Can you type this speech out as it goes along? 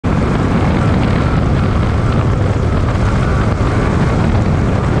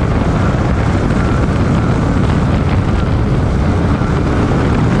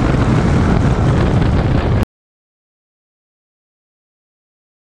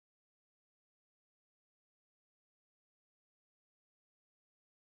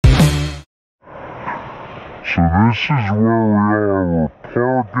So this is where we are. We're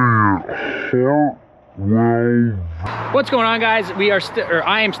parking at Hartwell. What's going on, guys?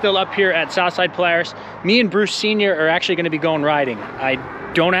 I am still up here at Southside Polaris. Me and Bruce Sr. are actually going to be going riding.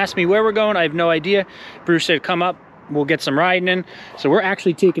 Don't ask me where we're going. I have no idea. Bruce said, come up, we'll get some riding in. So we're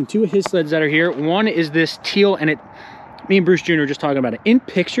actually taking two of his sleds that are here. One is this teal, and me and Bruce Jr. were just talking about it. In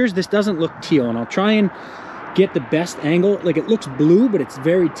pictures, this doesn't look teal, and I'll try and get the best angle. Like, it looks blue, but it's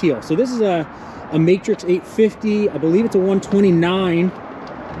very teal. So this is a Matrix 850. I believe it's a 129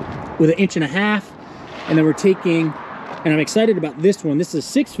 with 1.5 inches. And then we're taking, and I'm excited about this one. This is a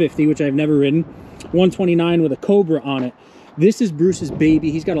 650, which I've never ridden. 129 with a Cobra on it. This is Bruce's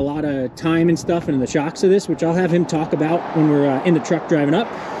baby. He's got a lot of time and stuff and the shocks of this, which I'll have him talk about when we're in the truck driving up.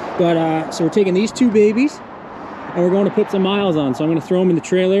 But so we're taking these two babies and we're going to put some miles on. So I'm going to throw them in the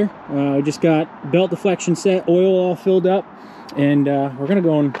trailer. I just got belt deflection set, oil all filled up, and we're gonna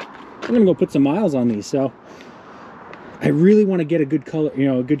go put some miles on these. So I really want to get a good color,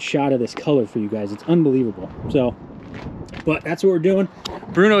 a good shot of this color for you guys. It's unbelievable. So, but that's what we're doing.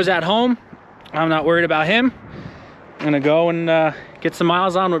 Bruno's at home. I'm not worried about him. I'm gonna go and get some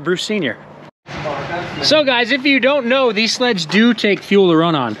miles on with Bruce Sr. So guys, if you don't know, these sleds do take fuel to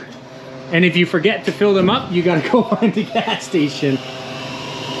run on. And if you forget to fill them up, you gotta go find the gas station.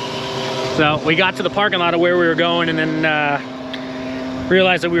 So we got to the parking lot of where we were going, and then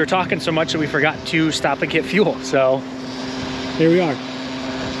realized that we were talking so much that we forgot to stop and get fuel. So here we are.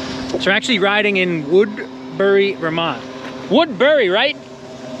 So we're actually riding in Woodbury, Vermont. Woodbury, right?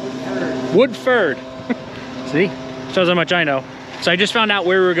 Woodford. See? Shows how much I know. So I just found out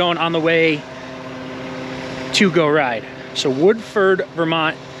where we were going on the way to go ride. So Woodford,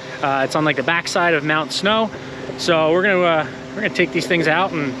 Vermont. It's on like the backside of Mount Snow. So we're gonna take these things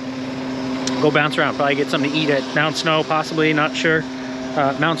out and go bounce around. Probably get something to eat at Mount Snow, possibly, not sure.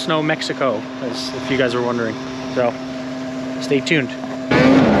 Mount Snow, Mexico, if you guys are wondering. So stay tuned.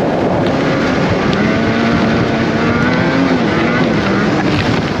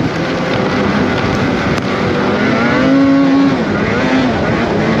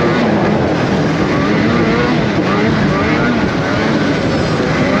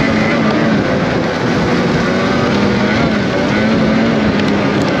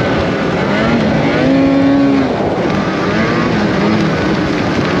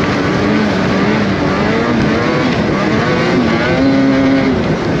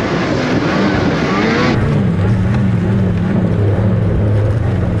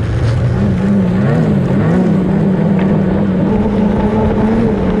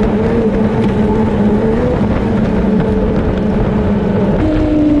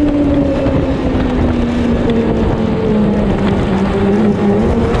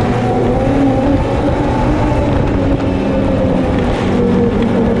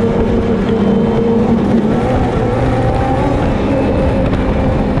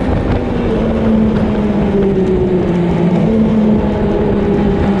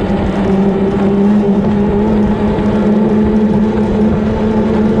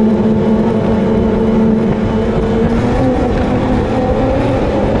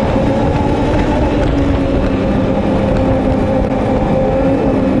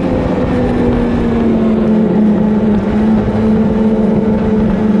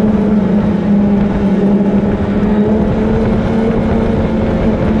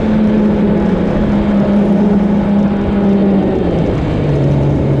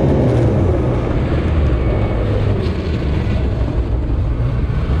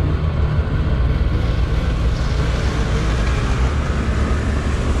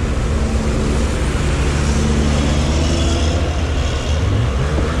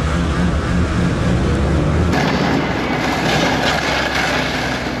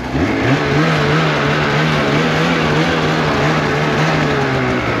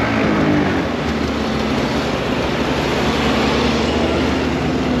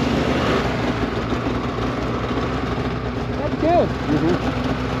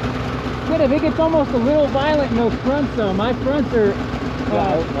 Good. I think it's almost a little violent in those fronts though. My fronts are...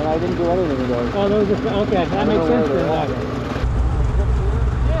 and I didn't do anything to those. Oh, those are... Okay, that makes sense then.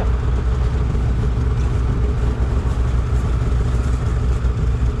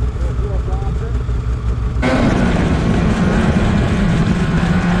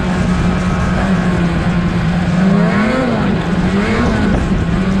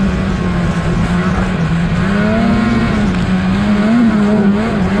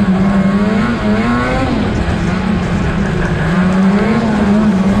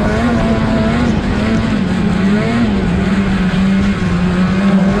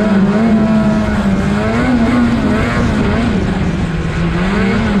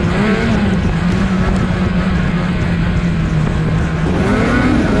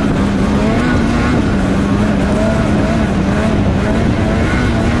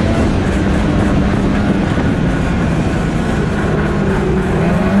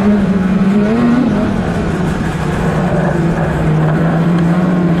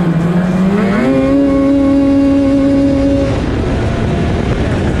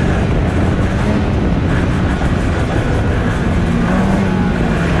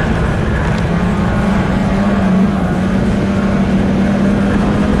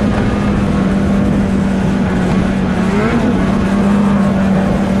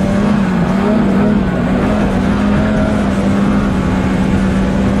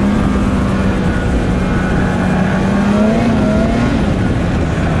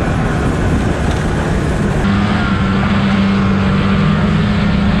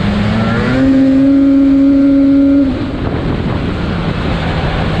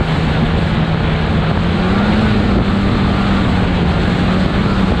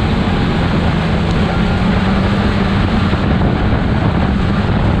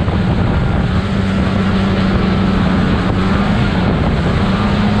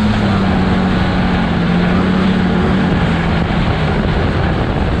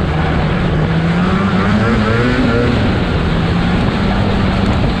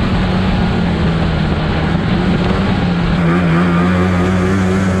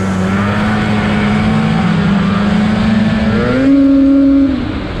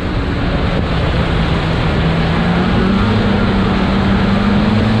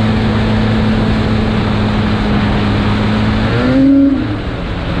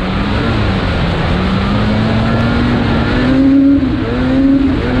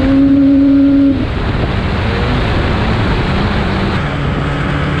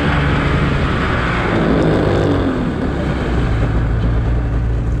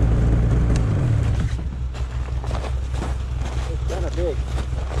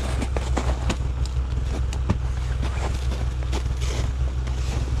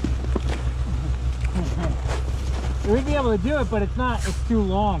 We'd be able to do it, but it's not. It's too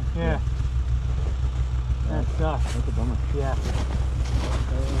long. Yeah. That sucks. That's a bummer. Yeah.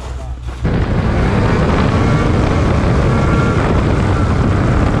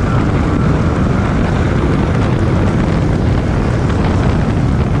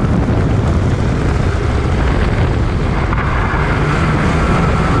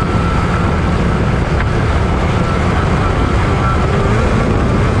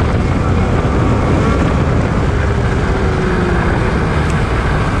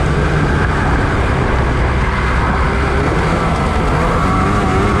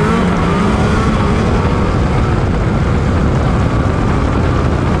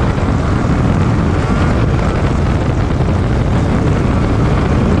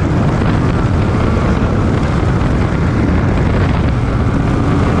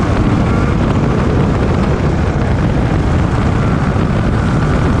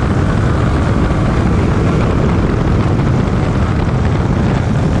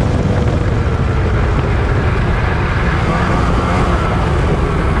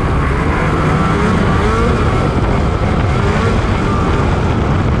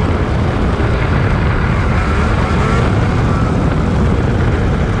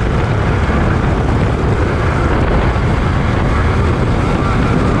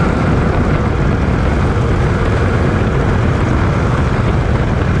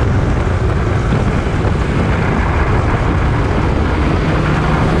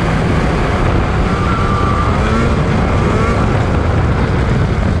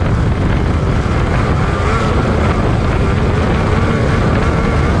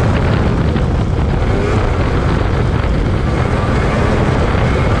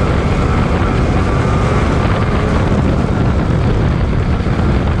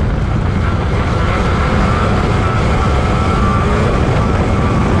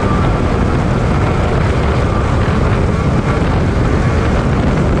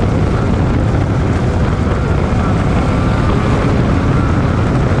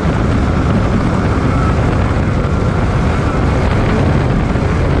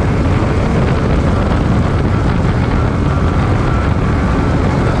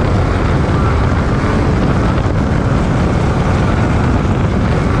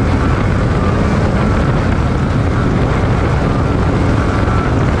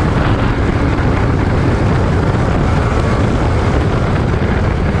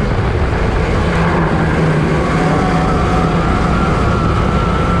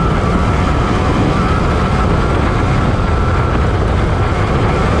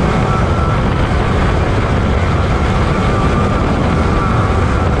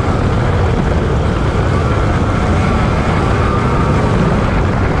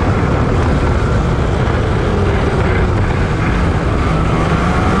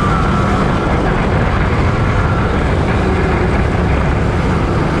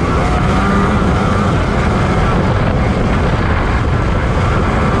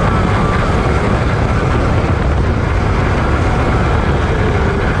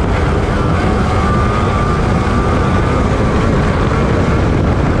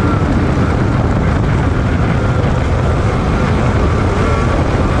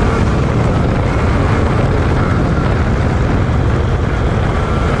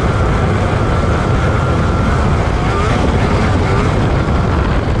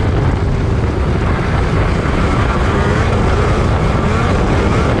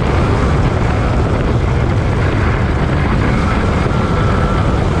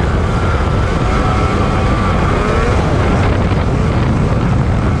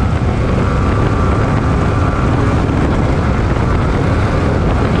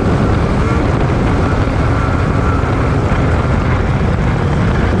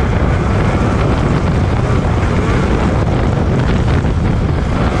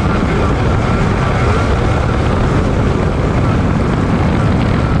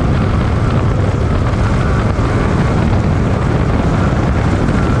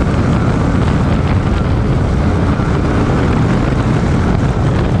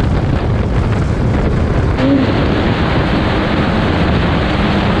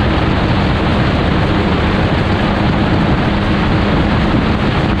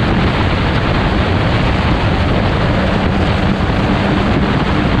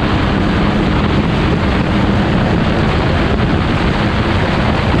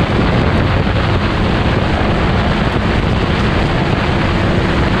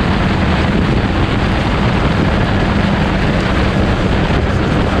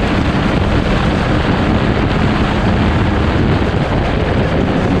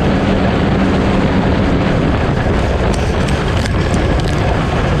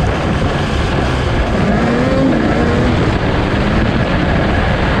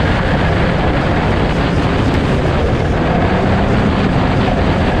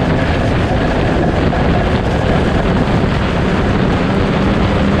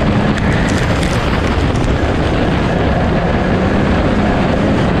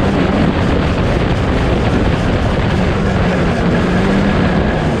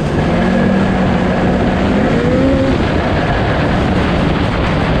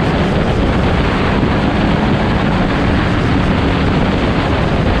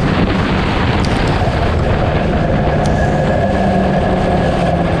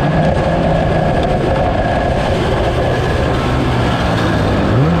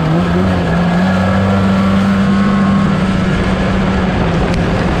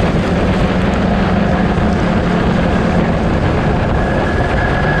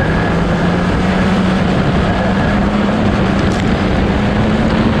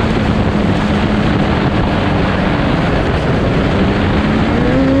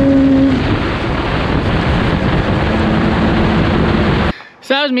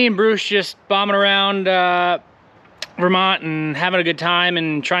 was me and Bruce just bombing around Vermont and having a good time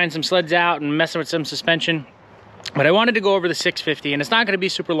and trying some sleds out and messing with some suspension. But I wanted to go over the 650, and it's not going to be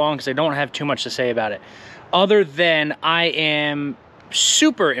super long because I don't have too much to say about it, other than I am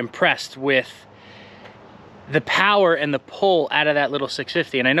super impressed with the power and the pull out of that little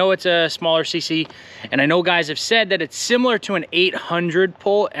 650. And I know it's a smaller cc, and I know guys have said that it's similar to an 800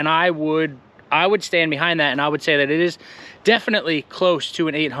 pull, and I would stand behind that, and I would say that it is definitely close to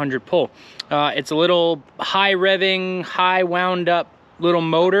an 800 pull. It's a little high revving, high wound up little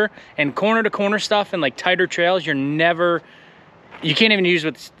motor, and corner to corner stuff and like tighter trails, you can't even use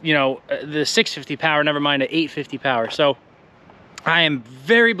with, you know, the 650 power, never mind the 850 power. So I am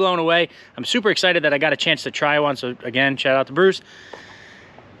very blown away. I'm super excited that I got a chance to try one. So again, shout out to Bruce.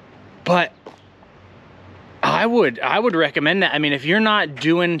 But I would recommend that. I mean, if you're not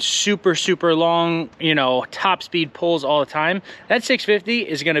doing super long, you know, top speed pulls all the time, that 650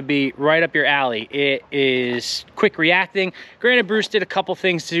 is going to be right up your alley. It is quick reacting. Granted, Bruce did a couple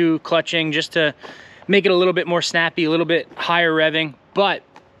things to clutching just to make it a little bit more snappy, a little bit higher revving, but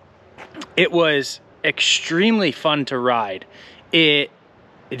it was extremely fun to ride. It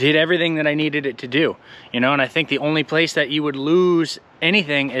did everything that I needed it to do, you know, and I think the only place that you would lose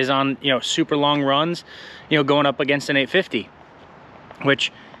anything is on, you know, super long runs, you know, going up against an 850,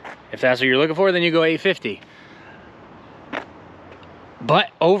 which if that's what you're looking for, then you go 850.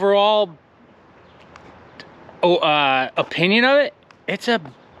 But overall opinion of it, it's a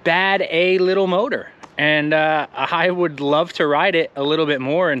bad A little motor, and I would love to ride it a little bit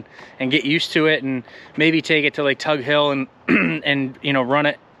more and get used to it, and maybe take it to like Tug Hill and and you know, run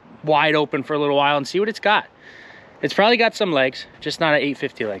it wide open for a little while and see what it's got. It's probably got some legs, just not an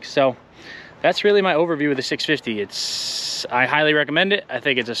 850 legs. So that's really my overview of the 650. I highly recommend it. I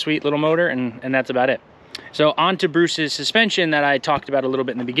think it's a sweet little motor, and that's about it. So on to Bruce's suspension that I talked about a little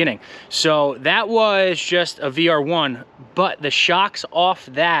bit in the beginning. So that was just a VR1, but the shocks off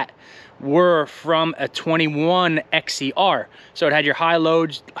that were from a 21 XCR. So it had your high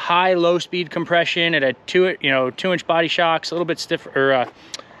low speed compression. It had 2-inch body shocks, a little bit stiffer, or a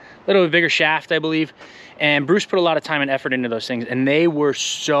little bit bigger shaft, I believe. And Bruce put a lot of time and effort into those things, and they were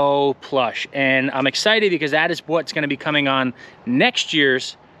so plush. And I'm excited because that is what's going to be coming on next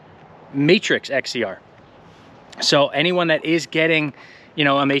year's Matrix XCR. So anyone that is getting, you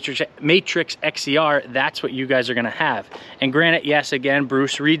know, a Matrix XCR, that's what you guys are going to have. And granted, yes, again,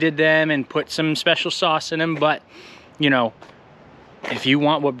 Bruce redid them and put some special sauce in them, but, you know, if you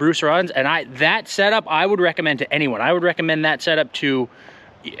want what Bruce runs, and that setup I would recommend to anyone. I would recommend that setup to,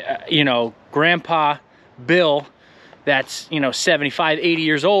 you know, Grandpa Bill that's, you know, 75, 80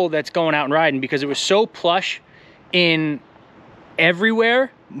 years old, that's going out and riding, because it was so plush in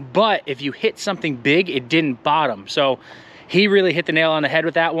everywhere, but if you hit something big, it didn't bottom. So he really hit the nail on the head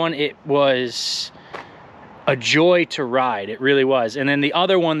with that one. It was a joy to ride. It really was. And then the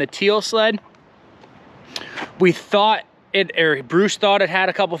other one, the teal sled, we thought it, or Bruce thought it had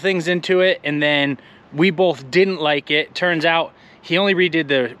a couple things into it, and then we both didn't like it. Turns out he only redid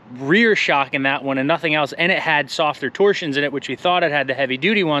the rear shock in that one and nothing else, and it had softer torsions in it, which we thought it had the heavy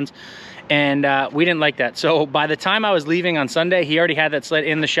duty ones, and we didn't like that. So by the time I was leaving on Sunday, he already had that sled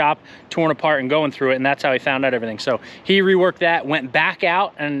in the shop, torn apart and going through it, and that's how he found out everything. So he reworked that, went back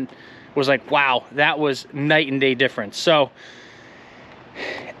out, and was like, wow, that was night and day difference. So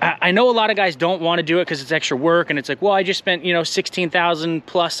I know a lot of guys don't want to do it because it's extra work, and it's like, well, I just spent, you know, 16,000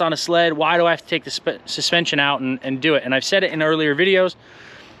 plus on a sled. Why do I have to take the suspension out and do it? And I've said it in earlier videos.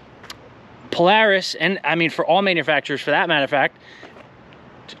 Polaris, and I mean for all manufacturers for that matter of fact,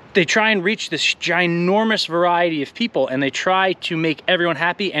 they try and reach this ginormous variety of people, and they try to make everyone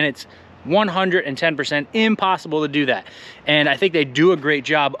happy, and it's 110% impossible to do that. And I think they do a great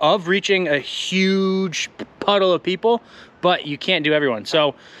job of reaching a huge puddle of people, but you can't do everyone.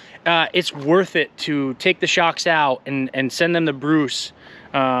 So it's worth it to take the shocks out and send them to Bruce.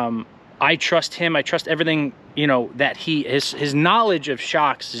 I trust him. I trust everything, you know, that his knowledge of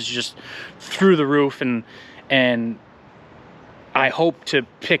shocks is just through the roof, and I hope to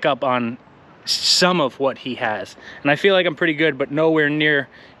pick up on some of what he has. And I feel like I'm pretty good, but nowhere near,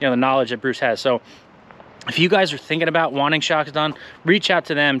 you know, the knowledge that Bruce has. So if you guys are thinking about wanting shocks done, reach out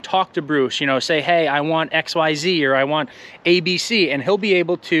to them, talk to Bruce, you know, say, hey, I want XYZ or I want ABC, and he'll be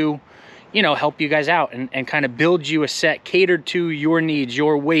able to, you know, help you guys out and kind of build you a set catered to your needs,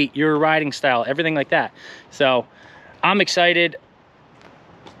 your weight, your riding style, everything like that. So I'm excited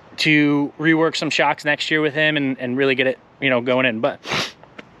to rework some shocks next year with him and really get it, you know, going in. But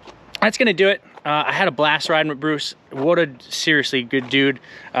that's gonna do it. I had a blast riding with Bruce. What a seriously good dude.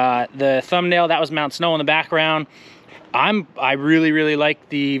 The thumbnail, that was Mount Snow in the background. I really like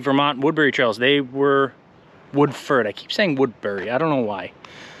the Vermont Woodbury trails. They were Woodford. I keep saying Woodbury. I don't know why.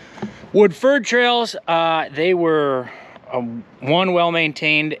 Woodford trails, they were one, well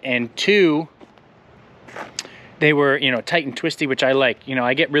maintained, and two, they were, you know, tight and twisty, which I like. You know,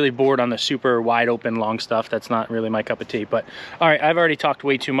 I get really bored on the super wide open long stuff. That's not really my cup of tea. But all right, I've already talked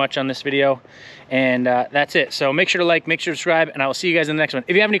way too much on this video, and that's it. So make sure to like, make sure to subscribe, and I will see you guys in the next one.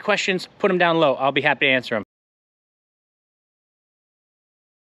 If you have any questions, put them down low. I'll be happy to answer them.